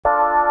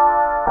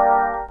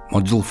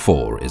Module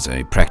 4 is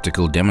a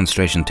practical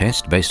demonstration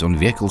test based on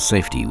vehicle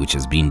safety which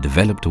has been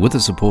developed with the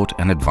support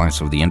and advice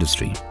of the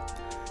industry.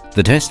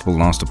 The test will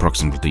last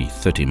approximately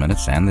 30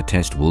 minutes and the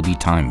test will be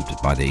timed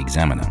by the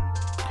examiner.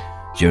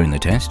 During the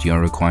test, you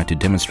are required to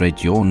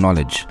demonstrate your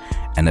knowledge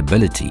and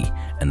ability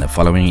in the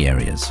following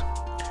areas: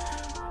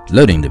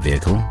 loading the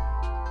vehicle,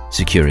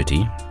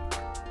 security,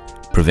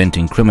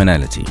 preventing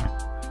criminality,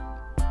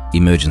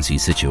 emergency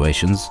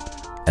situations,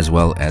 as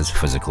well as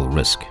physical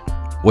risk.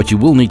 What you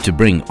will need to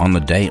bring on the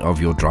day of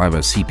your driver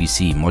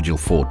CPC Module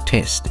 4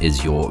 test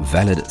is your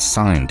valid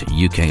signed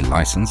UK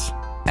license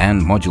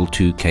and Module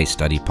 2 case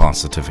study pass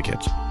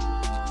certificate.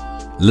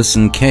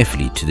 Listen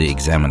carefully to the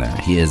examiner.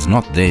 He is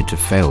not there to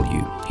fail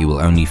you. He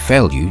will only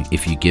fail you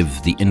if you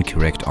give the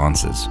incorrect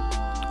answers.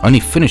 Only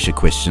finish a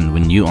question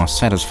when you are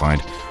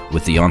satisfied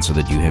with the answer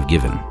that you have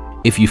given.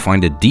 If you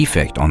find a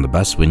defect on the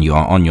bus when you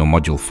are on your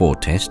Module 4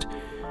 test,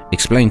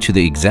 explain to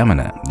the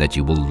examiner that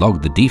you will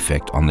log the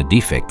defect on the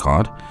defect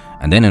card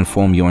and then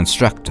inform your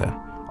instructor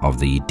of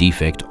the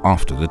defect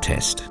after the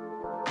test.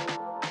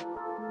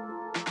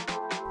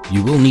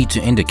 You will need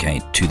to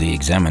indicate to the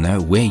examiner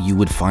where you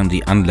would find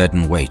the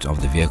unladen weight of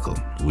the vehicle,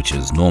 which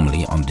is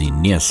normally on the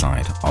near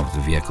side of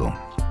the vehicle.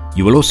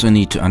 You will also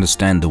need to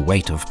understand the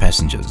weight of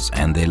passengers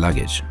and their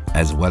luggage,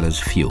 as well as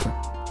fuel.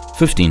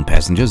 15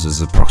 passengers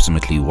is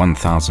approximately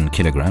 1,000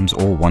 kilograms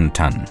or 1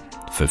 ton.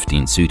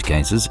 15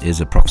 suitcases is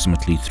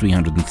approximately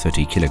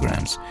 330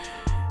 kilograms,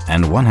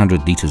 and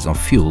 100 liters of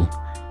fuel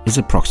is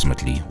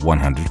approximately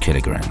 100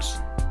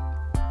 kilograms.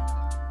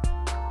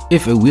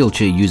 If a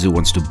wheelchair user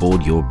wants to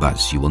board your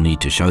bus, you will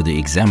need to show the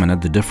examiner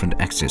the different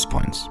access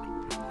points.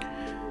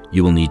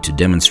 You will need to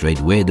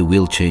demonstrate where the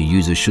wheelchair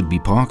user should be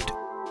parked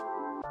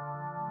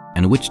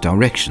and which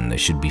direction they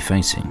should be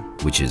facing,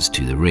 which is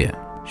to the rear.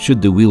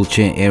 Should the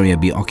wheelchair area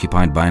be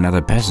occupied by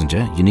another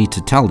passenger, you need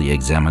to tell the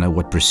examiner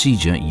what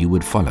procedure you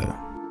would follow.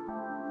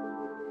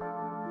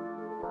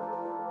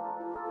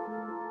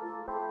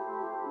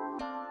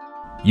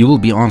 You will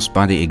be asked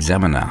by the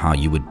examiner how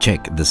you would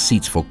check the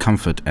seats for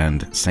comfort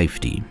and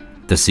safety.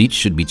 The seats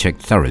should be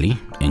checked thoroughly,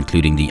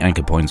 including the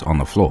anchor points on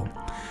the floor.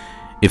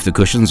 If the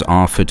cushions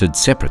are fitted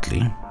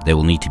separately, they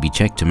will need to be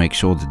checked to make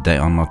sure that they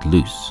are not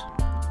loose.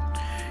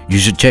 You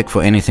should check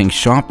for anything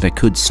sharp that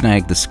could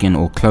snag the skin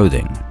or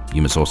clothing.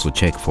 You must also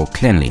check for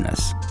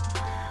cleanliness.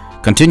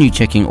 Continue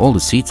checking all the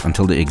seats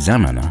until the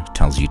examiner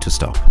tells you to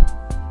stop.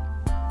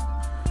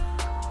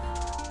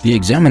 The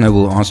examiner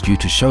will ask you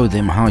to show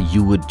them how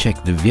you would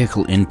check the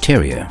vehicle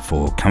interior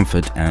for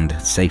comfort and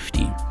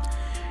safety.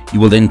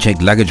 You will then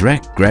check luggage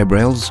rack, grab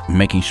rails,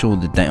 making sure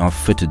that they are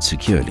fitted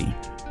securely.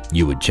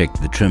 You would check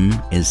the trim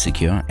is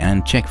secure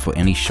and check for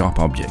any sharp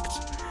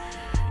objects.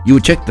 You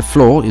would check the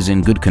floor is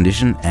in good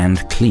condition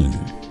and clean.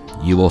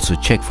 You also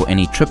check for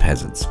any trip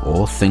hazards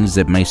or things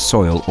that may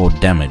soil or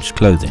damage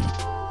clothing.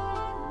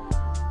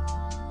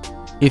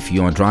 If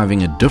you are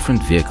driving a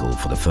different vehicle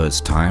for the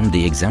first time,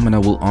 the examiner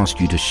will ask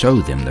you to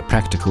show them the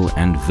practical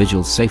and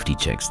visual safety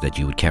checks that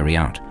you would carry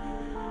out.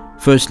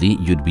 Firstly,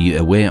 you'd be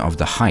aware of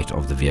the height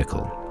of the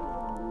vehicle.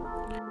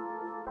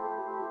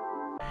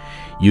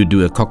 You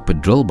do a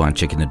cockpit drill by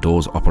checking the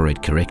doors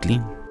operate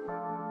correctly.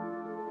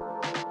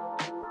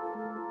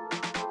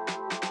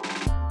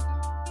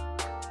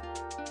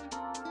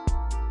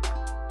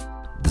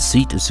 The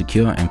seat is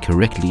secure and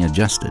correctly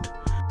adjusted.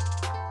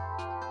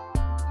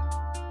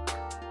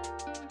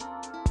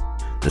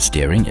 The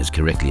steering is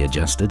correctly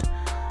adjusted.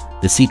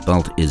 The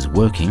seatbelt is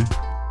working.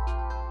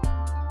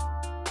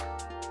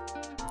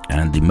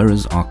 And the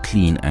mirrors are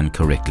clean and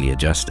correctly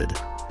adjusted.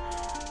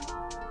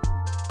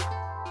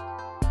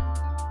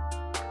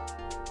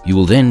 You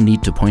will then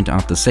need to point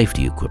out the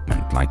safety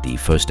equipment like the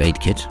first aid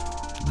kit,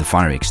 the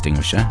fire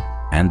extinguisher,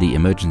 and the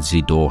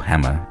emergency door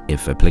hammer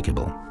if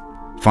applicable.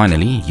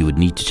 Finally, you would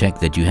need to check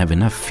that you have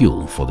enough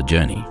fuel for the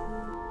journey.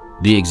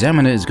 The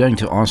examiner is going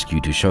to ask you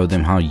to show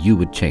them how you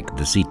would check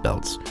the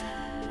seatbelts.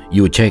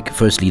 You would check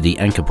firstly the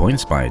anchor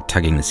points by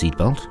tugging the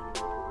seatbelt.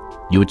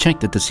 You would check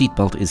that the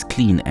seatbelt is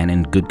clean and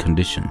in good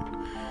condition.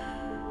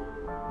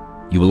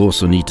 You will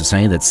also need to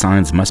say that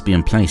signs must be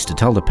in place to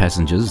tell the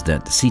passengers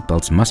that the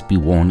seatbelts must be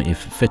worn if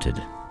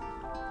fitted.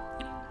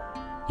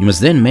 You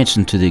must then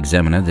mention to the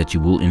examiner that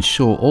you will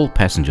ensure all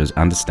passengers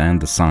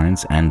understand the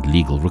signs and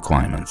legal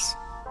requirements.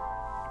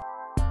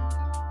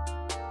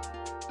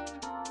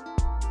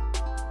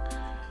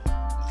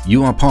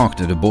 You are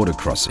parked at a border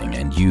crossing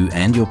and you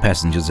and your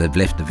passengers have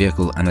left the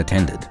vehicle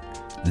unattended.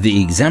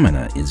 The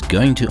examiner is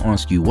going to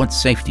ask you what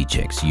safety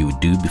checks you would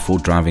do before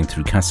driving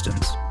through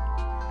customs.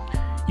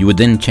 You would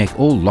then check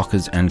all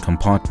lockers and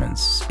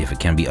compartments. If it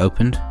can be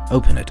opened,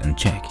 open it and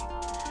check.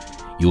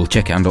 You will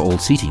check under all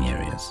seating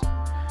areas.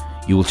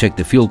 You will check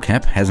the fuel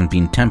cap hasn't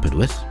been tampered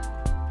with.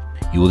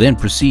 You will then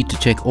proceed to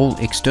check all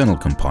external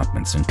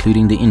compartments,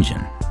 including the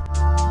engine.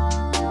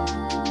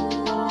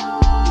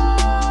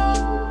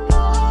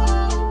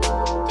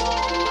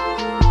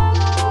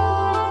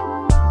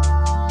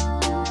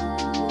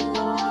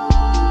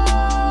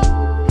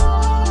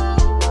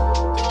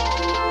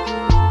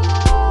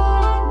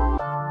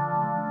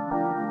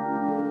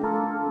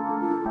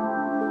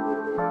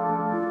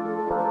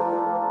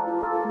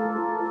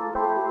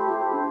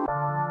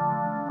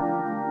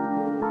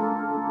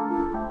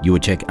 You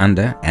would check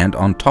under and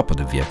on top of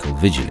the vehicle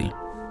visually.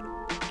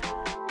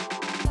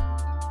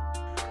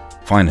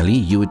 Finally,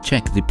 you would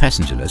check the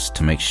passenger list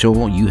to make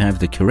sure you have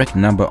the correct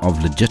number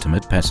of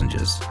legitimate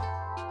passengers.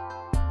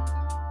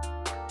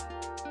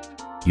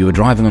 You are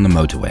driving on the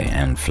motorway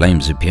and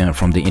flames appear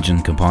from the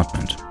engine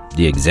compartment.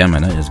 The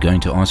examiner is going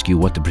to ask you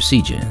what the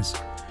procedure is.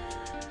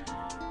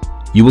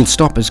 You will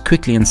stop as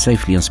quickly and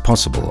safely as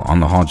possible on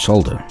the hard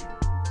shoulder.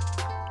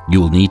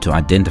 You will need to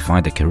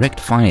identify the correct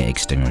fire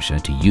extinguisher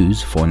to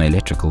use for an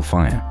electrical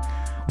fire,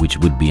 which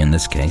would be in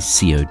this case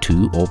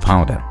CO2 or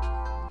powder.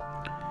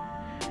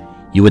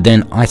 You would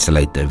then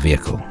isolate the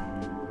vehicle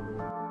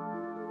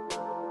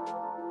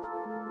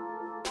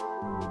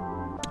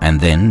and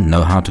then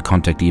know how to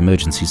contact the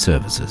emergency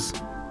services.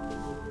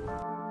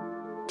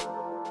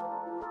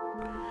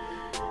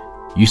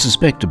 You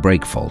suspect a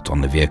brake fault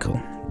on the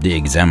vehicle. The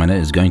examiner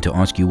is going to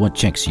ask you what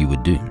checks you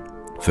would do.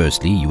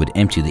 Firstly, you would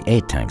empty the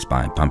air tanks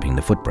by pumping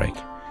the foot brake.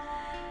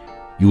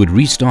 You would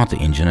restart the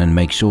engine and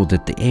make sure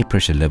that the air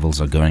pressure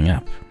levels are going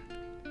up.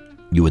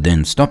 You would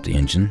then stop the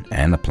engine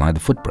and apply the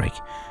foot brake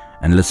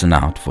and listen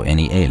out for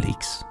any air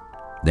leaks.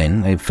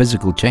 Then a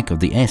physical check of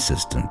the air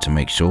system to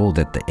make sure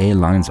that the air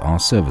lines are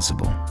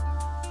serviceable.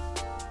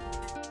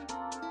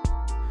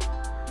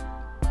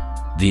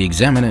 The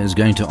examiner is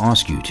going to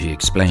ask you to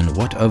explain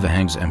what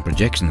overhangs and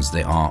projections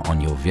there are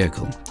on your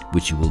vehicle,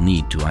 which you will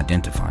need to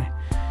identify.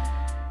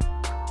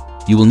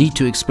 You will need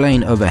to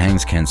explain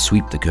overhangs can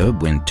sweep the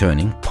curb when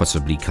turning,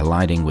 possibly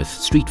colliding with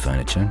street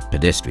furniture,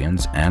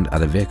 pedestrians and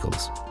other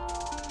vehicles.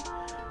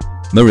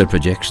 Mirror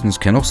projections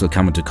can also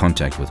come into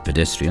contact with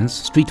pedestrians,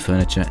 street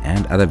furniture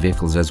and other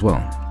vehicles as well.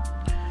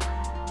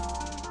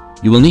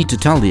 You will need to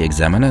tell the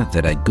examiner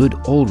that a good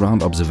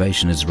all-round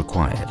observation is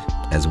required,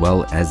 as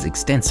well as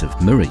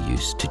extensive mirror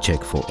use to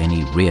check for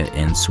any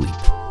rear-end sweep.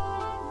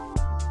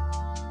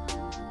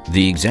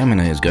 The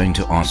examiner is going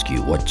to ask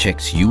you what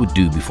checks you would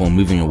do before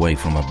moving away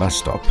from a bus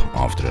stop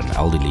after an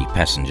elderly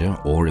passenger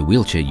or a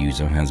wheelchair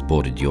user has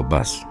boarded your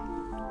bus.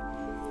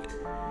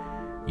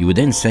 You would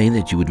then say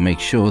that you would make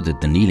sure that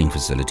the kneeling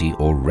facility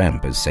or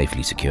ramp is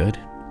safely secured.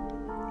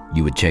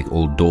 You would check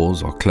all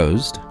doors are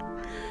closed.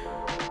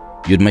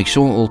 You'd make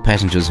sure all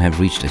passengers have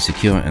reached a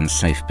secure and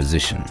safe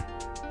position.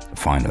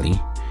 Finally,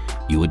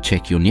 you would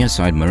check your near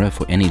side mirror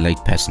for any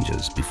late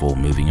passengers before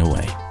moving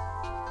away.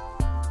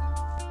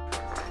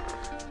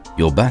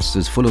 Your bus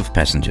is full of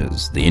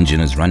passengers, the engine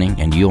is running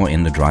and you are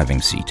in the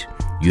driving seat.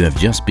 You have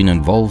just been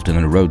involved in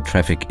a road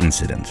traffic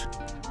incident.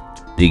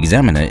 The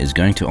examiner is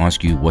going to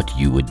ask you what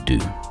you would do.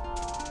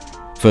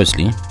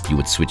 Firstly, you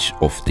would switch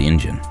off the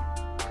engine.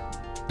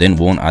 Then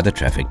warn other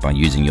traffic by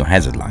using your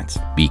hazard lights,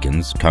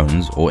 beacons,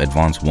 cones or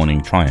advanced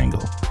warning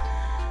triangle.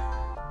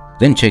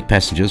 Then check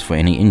passengers for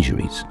any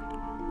injuries.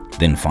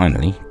 Then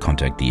finally,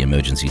 contact the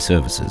emergency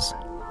services.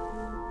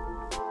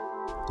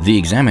 The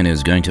examiner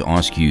is going to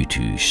ask you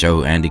to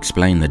show and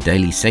explain the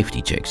daily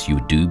safety checks you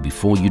would do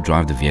before you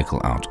drive the vehicle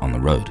out on the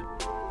road.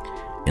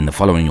 In the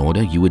following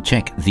order, you would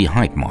check the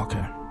height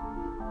marker,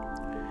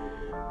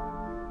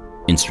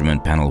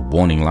 instrument panel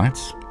warning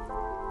lights,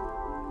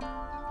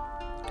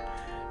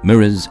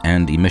 mirrors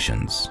and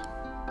emissions,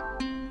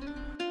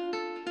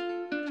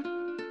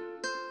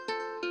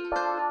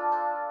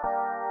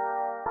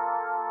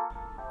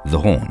 the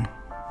horn,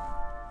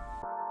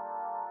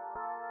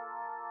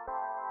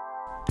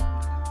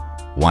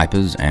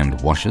 wipers and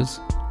washers,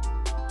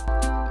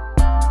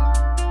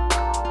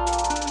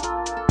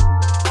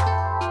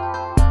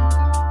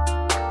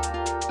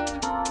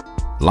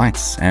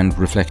 lights and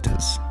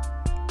reflectors,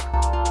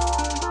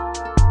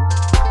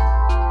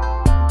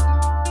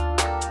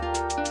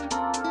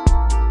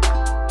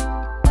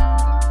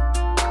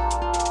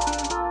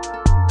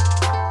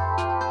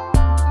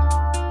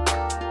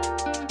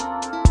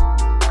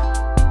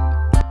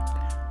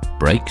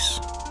 brakes,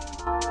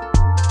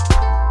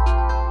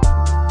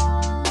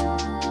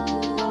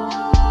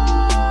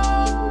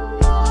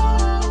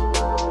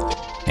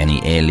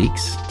 any air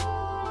leaks,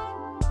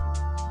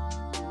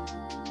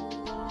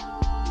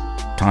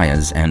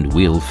 tires and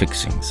wheel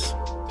fixings.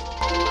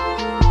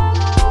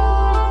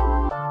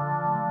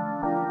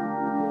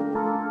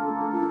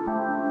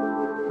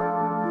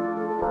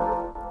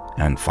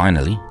 And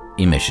finally,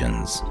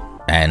 emissions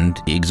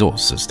and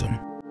exhaust system.